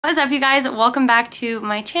What's up, you guys? Welcome back to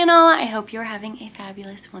my channel. I hope you're having a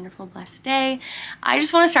fabulous, wonderful, blessed day. I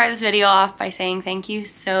just want to start this video off by saying thank you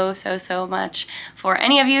so much for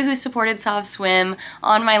any of you who supported Soft Swim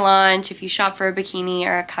on my launch. If you shop for a bikini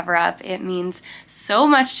or a cover-up, it means so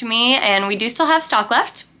much to me, and we do still have stock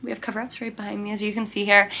left. We have cover-ups right behind me, as you can see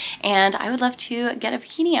here, and I would love to get a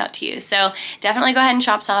bikini out to you. So definitely go ahead and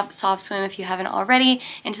shop Soft Swim if you haven't already.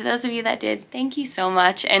 And to those of you that did, thank you so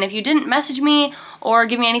much. And if you didn't message me or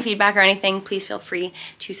give me any feedback or anything, please feel free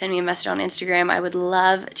to send me a message on Instagram. I would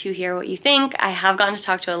love to hear what you think. I have gotten to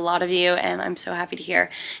talk to a lot of you, and I'm so happy to hear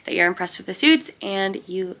that you're impressed with the suits and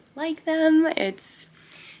you like them. It's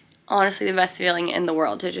honestly the best feeling in the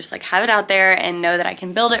world to just like have it out there and know that I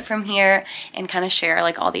can build it from here and kind of share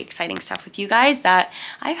like all the exciting stuff with you guys that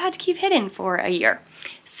I've had to keep hidden for a year.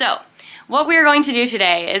 So what we're going to do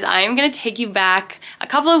today is I am going to take you back a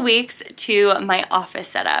couple of weeks to my office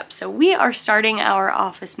setup. So we are starting our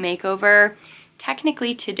office makeover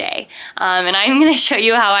technically today, and I'm going to show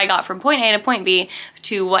you how I got from point A to point B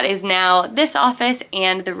to what is now this office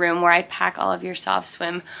and the room where I pack all of your Soft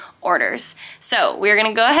Swim orders. So we're going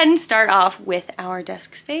to go ahead and start off with our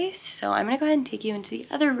desk space. So I'm going to go ahead and take you into the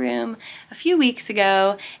other room a few weeks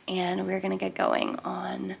ago, and we're going to get going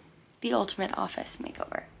on the ultimate office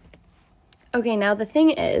makeover. Okay, now the thing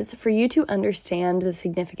is, for you to understand the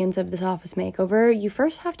significance of this office makeover, you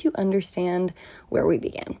first have to understand where we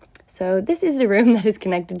began. So this is the room that is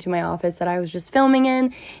connected to my office that I was just filming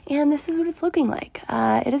in, and this is what it's looking like.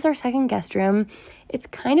 It is our second guest room. It's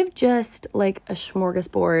kind of just like a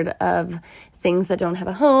smorgasbord of things that don't have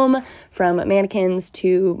a home, from mannequins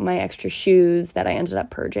to my extra shoes that I ended up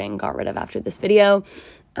purging, got rid of after this video,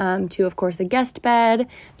 to, of course, a guest bed.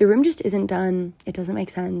 The room just isn't done. It doesn't make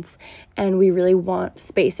sense. And we really want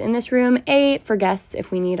space in this room, A, for guests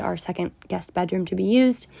if we need our second guest bedroom to be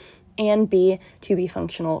used, and B, to be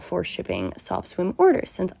functional for shipping Soft Swim orders,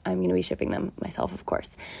 since I'm going to be shipping them myself, of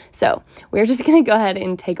course. So we're just going to go ahead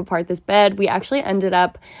and take apart this bed. We actually ended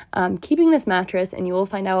up keeping this mattress, and you will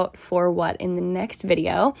find out for what in the next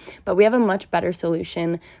video, but we have a much better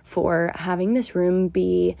solution for having this room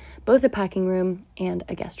be both a packing room and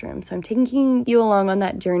a guest room. So I'm taking you along on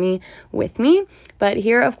that journey with me, but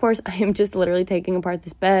here, of course, I am just literally taking apart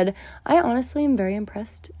this bed. I honestly am very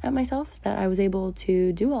impressed at myself that I was able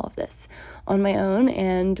to do all of this on my own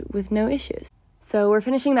and with no issues. So we're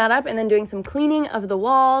finishing that up and then doing some cleaning of the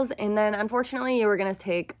walls, and then unfortunately you were going to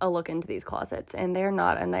take a look into these closets, and they're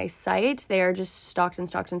not a nice sight. They are just stocked,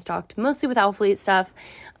 mostly with ALPHALETE stuff,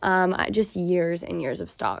 just years and years of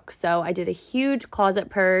stock. So I did a huge closet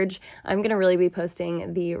purge. I'm going to really be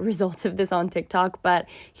posting the results of this on TikTok, but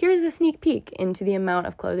here's a sneak peek into the amount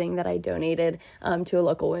of clothing that I donated to a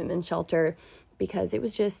local women's shelter, because it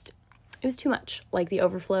was too much. Like, the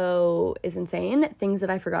overflow is insane. Things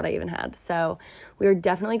that I forgot I even had. So we're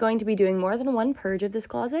definitely going to be doing more than one purge of this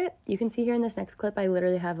closet. You can see here in this next clip, I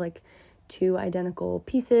literally have like 2 identical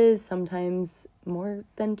pieces, sometimes more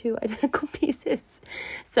than 2 identical pieces.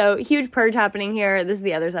 So huge purge happening here. This is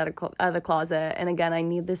the other side of the closet. And again, I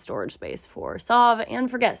need this storage space for Sov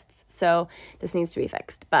and for guests. So this needs to be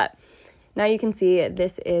fixed. But now you can see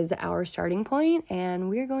this is our starting point, and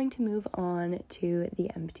we're going to move on to the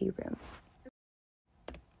empty room.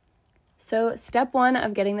 So step 1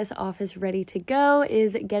 of getting this office ready to go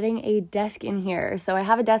is getting a desk in here. So I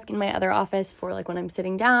have a desk in my other office for like when I'm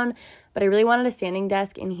sitting down, but I really wanted a standing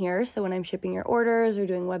desk in here. So when I'm shipping your orders or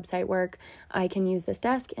doing website work, I can use this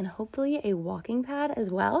desk, and hopefully a walking pad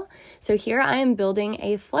as well. So here I am building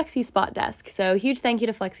a FlexiSpot desk. So huge thank you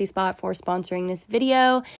to FlexiSpot for sponsoring this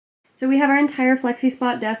video. So we have our entire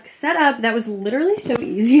FlexiSpot desk set up. That was literally so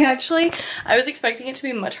easy, actually. I was expecting it to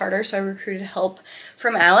be much harder, so I recruited help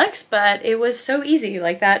from Alex, but it was so easy.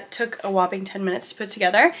 Like, that took a whopping 10 minutes to put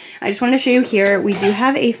together. I just wanted to show you here, we do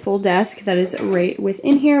have a full desk that is right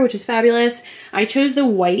within here, which is fabulous. I chose the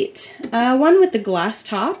white one with the glass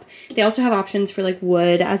top. They also have options for like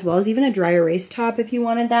wood, as well as even a dry erase top if you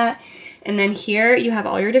wanted that. And then here you have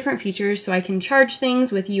all your different features, so I can charge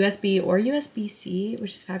things with USB or USB-C,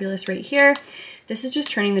 which is fabulous right here. This is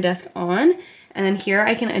just turning the desk on, and then here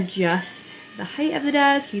I can adjust the height of the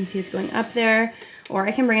desk. You can see it's going up there, or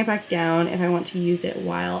I can bring it back down if I want to use it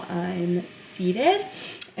while I'm seated.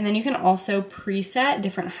 And then you can also preset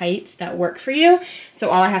different heights that work for you. So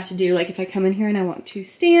all I have to do, like if I come in here and I want to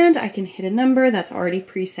stand, I can hit a number that's already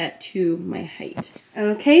preset to my height.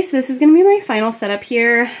 Okay, so this is gonna be my final setup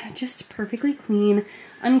here. Just perfectly clean,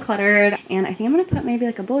 uncluttered. And I think I'm gonna put maybe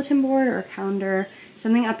like a bulletin board or a calendar,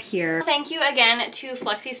 something up here. Thank you again to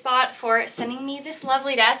FlexiSpot for sending me this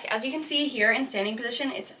lovely desk. As you can see here in standing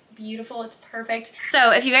position, it's beautiful. It's perfect.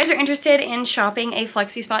 So if you guys are interested in shopping a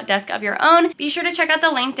flexi spot desk of your own, be sure to check out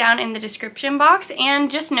the link down in the description box,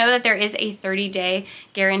 and just know that there is a 30-day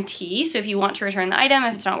guarantee. So if you want to return the item,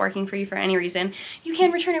 if it's not working for you for any reason, you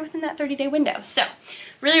can return it within that 30-day window. So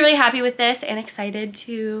really, really happy with this and excited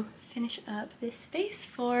to finish up this space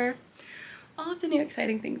for all of the new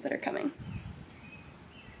exciting things that are coming.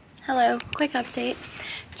 Hello, quick update.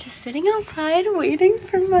 Just sitting outside waiting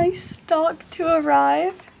for my stock to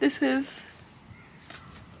arrive. This is,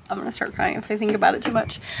 I'm gonna start crying if I think about it too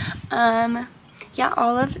much. Yeah,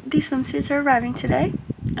 all of these swimsuits are arriving today.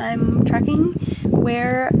 I'm tracking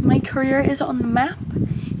where my courier is on the map,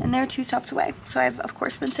 and they're 2 stops away. So I've of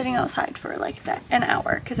course been sitting outside for like an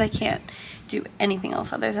hour because I can't do anything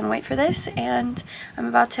else other than wait for this, and I'm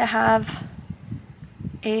about to have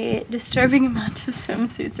a disturbing amount of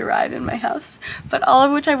swimsuits arrive in my house, but all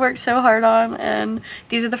of which I worked so hard on, and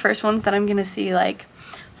these are the first ones that I'm gonna see like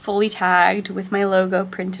fully tagged with my logo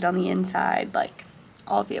printed on the inside, like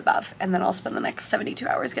all of the above, and then I'll spend the next 72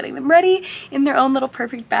 hours getting them ready in their own little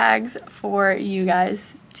perfect bags for you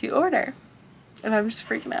guys to order. And I'm just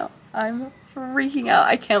freaking out. I'm freaking out.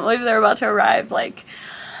 I can't believe they're about to arrive. Like,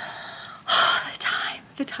 oh,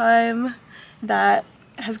 the time that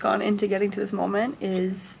has gone into getting to this moment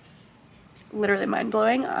is literally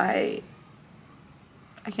mind-blowing. I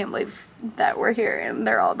can't believe that we're here and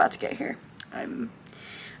they're all about to get here. I'm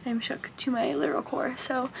shook to my literal core.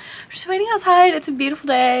 So I'm just waiting outside. It's a beautiful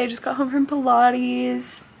day. I just got home from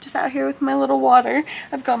Pilates, just out here with my little water.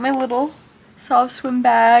 I've got my little soft swim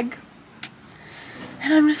bag,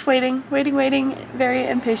 and I'm just waiting very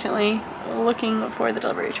impatiently, looking for the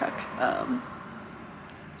delivery truck.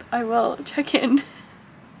 I will check in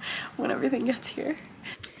when everything gets here.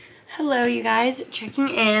 Hello you guys, checking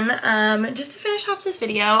in. Just to finish off this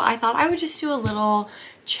video, I thought I would just do a little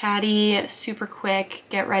chatty, super quick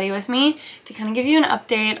get ready with me to kind of give you an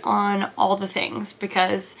update on all the things,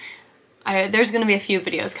 because there's gonna be a few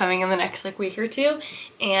videos coming in the next like week or two,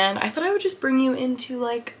 and I thought I would just bring you into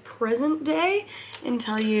like present day and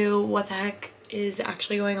tell you what the heck is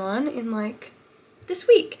actually going on in like this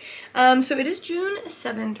week. So it is June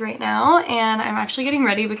 7th right now, and I'm actually getting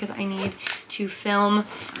ready because I need to film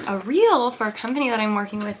a reel for a company that I'm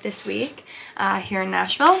working with this week here in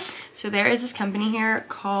Nashville. So there is this company here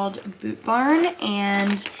called Boot Barn,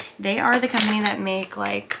 and they are the company that make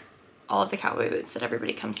like all of the cowboy boots that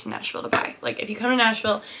everybody comes to Nashville to buy. Like if you come to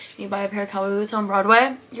Nashville and you buy a pair of cowboy boots on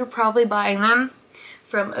Broadway, you're probably buying them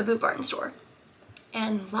from a Boot Barn store.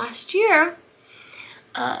 And last year,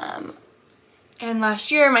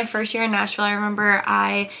 my first year in Nashville, I remember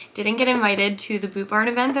I didn't get invited to the Boot Barn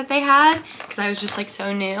event that they had because I was just like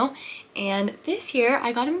so new. And this year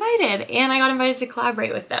I got invited, and I got invited to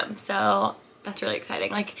collaborate with them. So that's really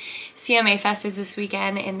exciting. Like CMA Fest is this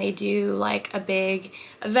weekend, and they do like a big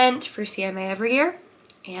event for CMA every year.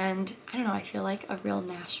 And I don't know, I feel like a real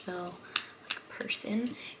Nashville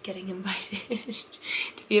person getting invited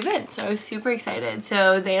to the event. So I was super excited.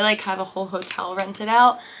 So they like have a whole hotel rented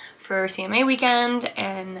out for CMA weekend,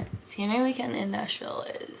 and CMA weekend in Nashville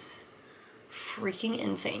is freaking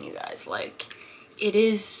insane, you guys. Like it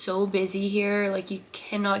is so busy here. Like you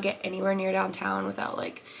cannot get anywhere near downtown without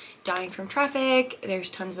like dying from traffic. There's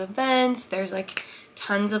tons of events. There's like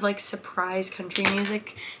tons of like surprise country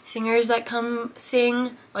music singers that come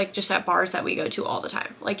sing like just at bars that we go to all the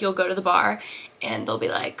time. Like you'll go to the bar and they'll be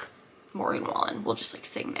like, Morgan Wallen will just like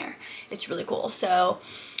sing there. It's really cool. So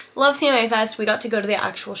love CMA Fest. We got to go to the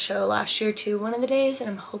actual show last year too, one of the days, and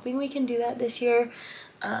I'm hoping we can do that this year.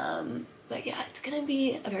 But yeah, it's gonna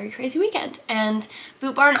be a very crazy weekend. And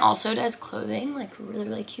Boot Barn also does clothing, like really,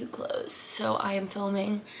 really cute clothes. So I am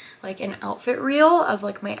filming like an outfit reel of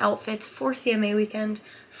like my outfits for CMA weekend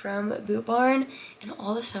from Boot Barn, and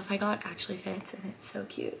all the stuff I got actually fits, and it's so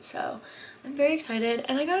cute. So I'm very excited.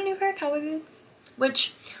 And I got a new pair of cowboy boots,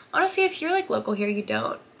 which honestly, if you're like local here, you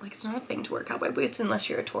don't. Like it's not a thing to wear cowboy boots unless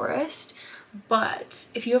you're a tourist. But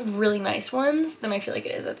if you have really nice ones, then I feel like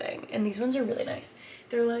it is a thing. And these ones are really nice.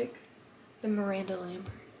 They're like the Miranda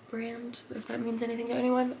Lambert brand, if that means anything to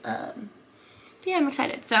anyone. But yeah, I'm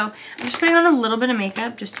excited. So I'm just putting on a little bit of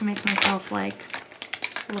makeup just to make myself like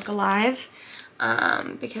look alive.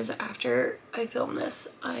 Because after I film this,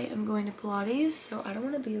 I am going to Pilates, so I don't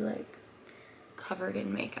want to be like covered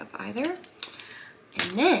in makeup either.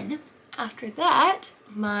 And then after that,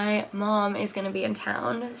 my mom is going to be in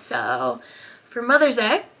town. So for Mother's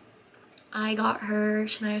Day, I got her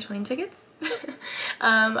Shania Twain tickets.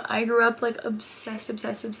 I grew up like obsessed with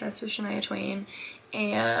Shania Twain,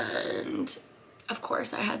 and of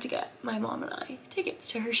course I had to get my mom and I tickets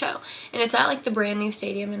to her show. And it's at like the brand new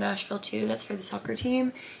stadium in Nashville too, that's for the soccer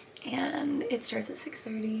team. and it starts at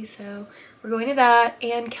 6:30, so we're going to that.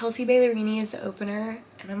 And Kelsey Ballerini is the opener,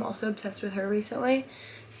 and I'm also obsessed with her recently,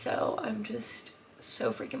 so I'm just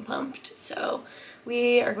so freaking pumped. So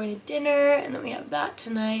we are going to dinner, and then we have that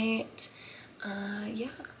tonight. Yeah,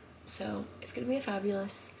 so it's gonna be a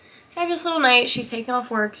fabulous little night. She's taking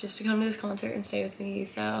off work just to come to this concert and stay with me,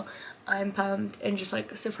 so I'm pumped, and just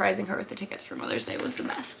like surprising her with the tickets for Mother's Day was the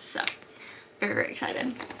best, so very, very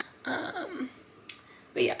excited.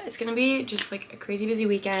 But yeah, it's gonna be just like a crazy busy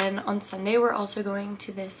weekend. On Sunday we're also going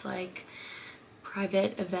to this like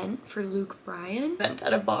private event for Luke Bryan event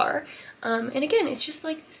at a bar, and again, it's just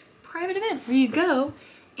like this private event where you go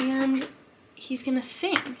and he's gonna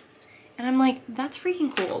sing. And I'm like, that's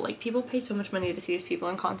freaking cool. Like, people pay so much money to see these people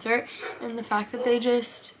in concert, and the fact that they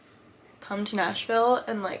just come to Nashville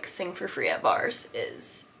and like sing for free at bars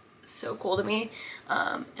is so cool to me.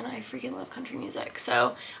 And I freaking love country music.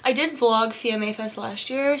 So I did vlog CMA Fest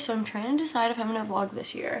last year, so I'm trying to decide if I'm gonna vlog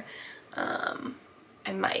this year.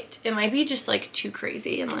 I might. It might be just like too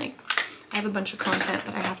crazy, and like I have a bunch of content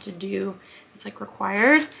that I have to do that's like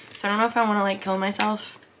required. So I don't know if I want to like kill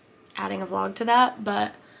myself adding a vlog to that,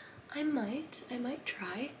 but I might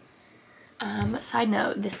try. Side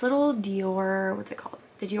note, this little Dior, what's it called?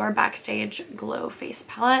 The Dior Backstage Glow Face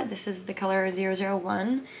Palette. This is the color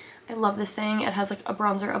 001. I love this thing. It has like a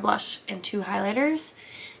bronzer, a blush, and 2 highlighters.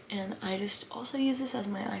 And I just also use this as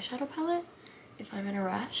my eyeshadow palette if I'm in a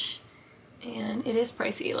rush. And it is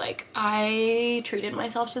pricey. Like, I treated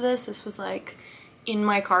myself to this. This was like in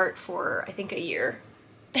my cart for I think a year.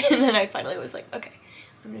 And then I finally was like, okay,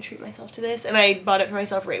 I'm gonna treat myself to this. And I bought it for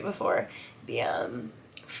myself right before the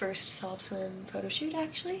first Soft Swim photo shoot,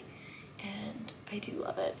 actually. And I do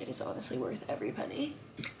love it. It is honestly worth every penny.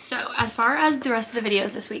 So as far as the rest of the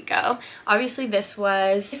videos this week go, obviously this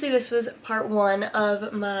was part 1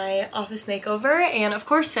 of my office makeover, and of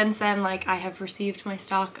course since then, like, I have received my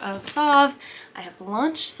stock of Sauv, I have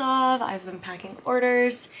launched Sauv, I've been packing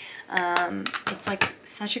orders. It's like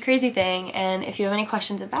such a crazy thing, and if you have any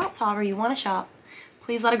questions about Sauv or you want to shop,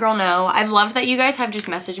 please let a girl know. I've loved that you guys have just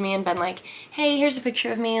messaged me and been like, hey, here's a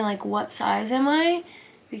picture of me, like, what size am I?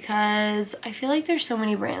 Because I feel like there's so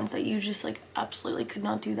many brands that you just like absolutely could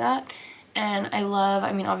not do that. And I love,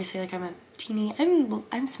 I mean, obviously, like, I'm a teeny,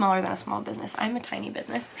 I'm smaller than a small business. I'm a tiny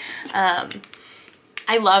business.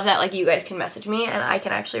 I love that, like, you guys can message me and I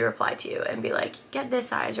can actually reply to you and be like, get this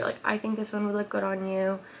size, or like, I think this one would look good on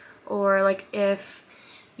you. Or like if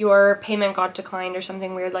your payment got declined or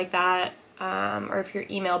something weird like that, or if your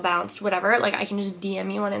email bounced, whatever, like, I can just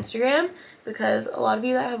DM you on Instagram, because a lot of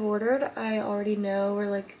you that have ordered, I already know, or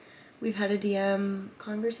like we've had a DM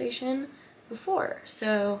conversation before.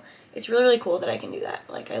 So it's really, really cool that I can do that.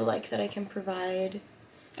 Like, I like that I can provide,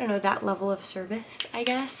 I don't know, that level of service, I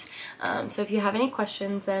guess. So if you have any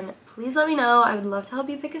questions, then please let me know. I would love to help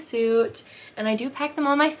you pick a suit. And I do pack them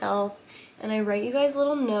all myself, and I write you guys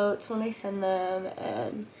little notes when I send them,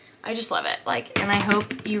 and I just love it. Like, and I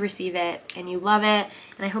hope you receive it and you love it,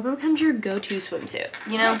 and I hope it becomes your go-to swimsuit,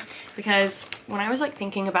 you know? Because when I was like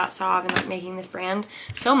thinking about Sauv and like making this brand,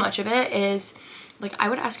 so much of it is like, I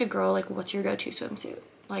would ask a girl, like, what's your go-to swimsuit?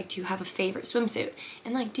 Like, do you have a favorite swimsuit?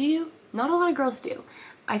 And like, do you? Not a lot of girls do.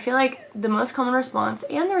 I feel like the most common response,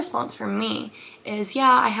 and the response from me, is,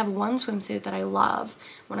 yeah, I have one swimsuit that I love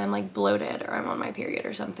when I'm like bloated or I'm on my period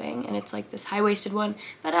or something, and it's like this high-waisted one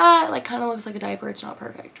that like kind of looks like a diaper. It's not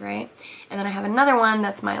perfect, right? And then I have another one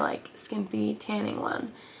that's my like skimpy tanning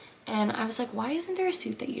one. And I was like, why isn't there a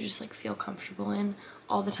suit that you just like feel comfortable in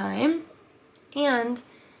all the time? And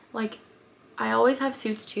like, I always have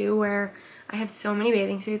suits too where I have so many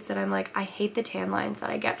bathing suits that I'm like, I hate the tan lines that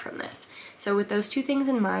I get from this. So with those 2 things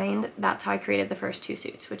in mind, that's how I created the first 2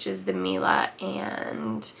 suits, which is the Mila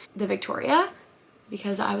and the Victoria,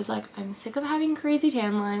 because I was like, I'm sick of having crazy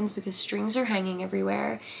tan lines because strings are hanging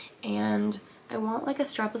everywhere, and I want like a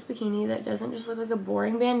strapless bikini that doesn't just look like a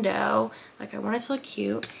boring bandeau. Like, I want it to look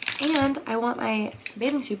cute, and I want my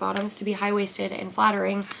bathing suit bottoms to be high-waisted and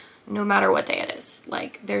flattering no matter what day it is.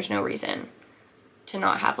 Like, there's no reason to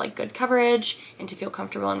not have like good coverage and to feel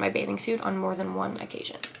comfortable in my bathing suit on more than one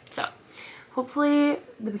occasion. So hopefully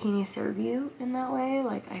the bikinis serve you in that way.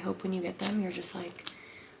 Like, I hope when you get them, you're just like,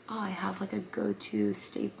 oh, I have like a go-to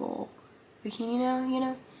staple bikini now, you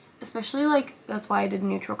know? Especially like, that's why I did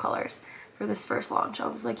neutral colors for this first launch. I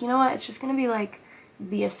was like, you know what? It's just gonna be like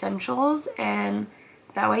the essentials, and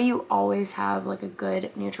that way you always have like a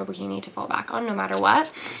good neutral bikini to fall back on no matter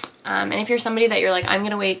what. And if you're somebody that you're like, I'm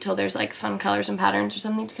gonna wait till there's like fun colors and patterns or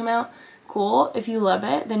something to come out, cool. If you love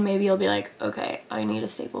it, then maybe you'll be like, okay, I need a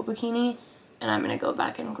staple bikini, and I'm gonna go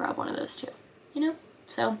back and grab one of those too, you know?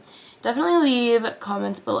 So definitely leave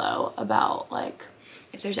comments below about like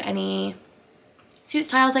if there's any suit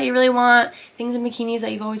styles that you really want, things in bikinis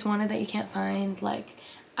that you've always wanted that you can't find. Like,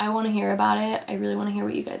 I want to hear about it. I really want to hear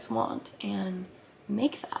what you guys want and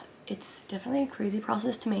make that. It's definitely a crazy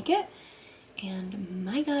process to make it, and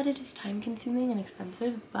my god, it is time consuming and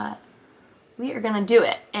expensive, but we are gonna do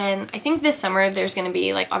it. And I think this summer there's gonna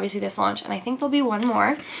be like obviously this launch, and I think there'll be one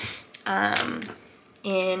more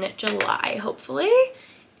in July hopefully,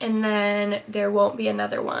 and then there won't be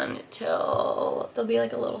another one till there'll be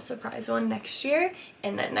like a little surprise one next year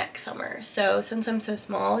and then next summer. So since I'm so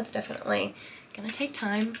small, it's definitely gonna take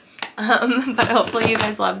time, but hopefully you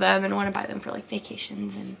guys love them and want to buy them for like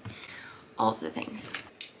vacations and all of the things.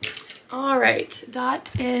 All right,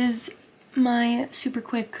 that is my super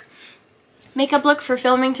quick makeup look for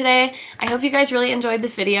filming today. I hope you guys really enjoyed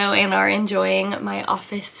this video and are enjoying my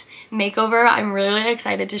office makeover. I'm really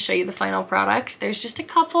excited to show you the final product. There's just a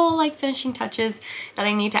couple like finishing touches that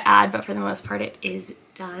I need to add, but for the most part it is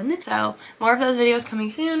done. So more of those videos coming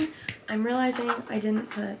soon. I'm realizing I didn't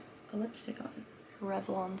put a lipstick on.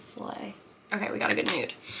 Revlon Slay. Okay, we got a good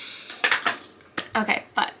mood. Okay,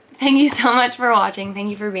 but thank you so much for watching.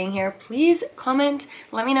 Thank you for being here. Please comment.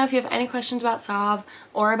 Let me know if you have any questions about Salve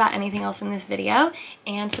or about anything else in this video,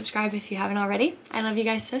 and subscribe if you haven't already. I love you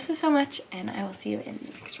guys so much, and I will see you in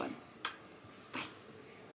the next one.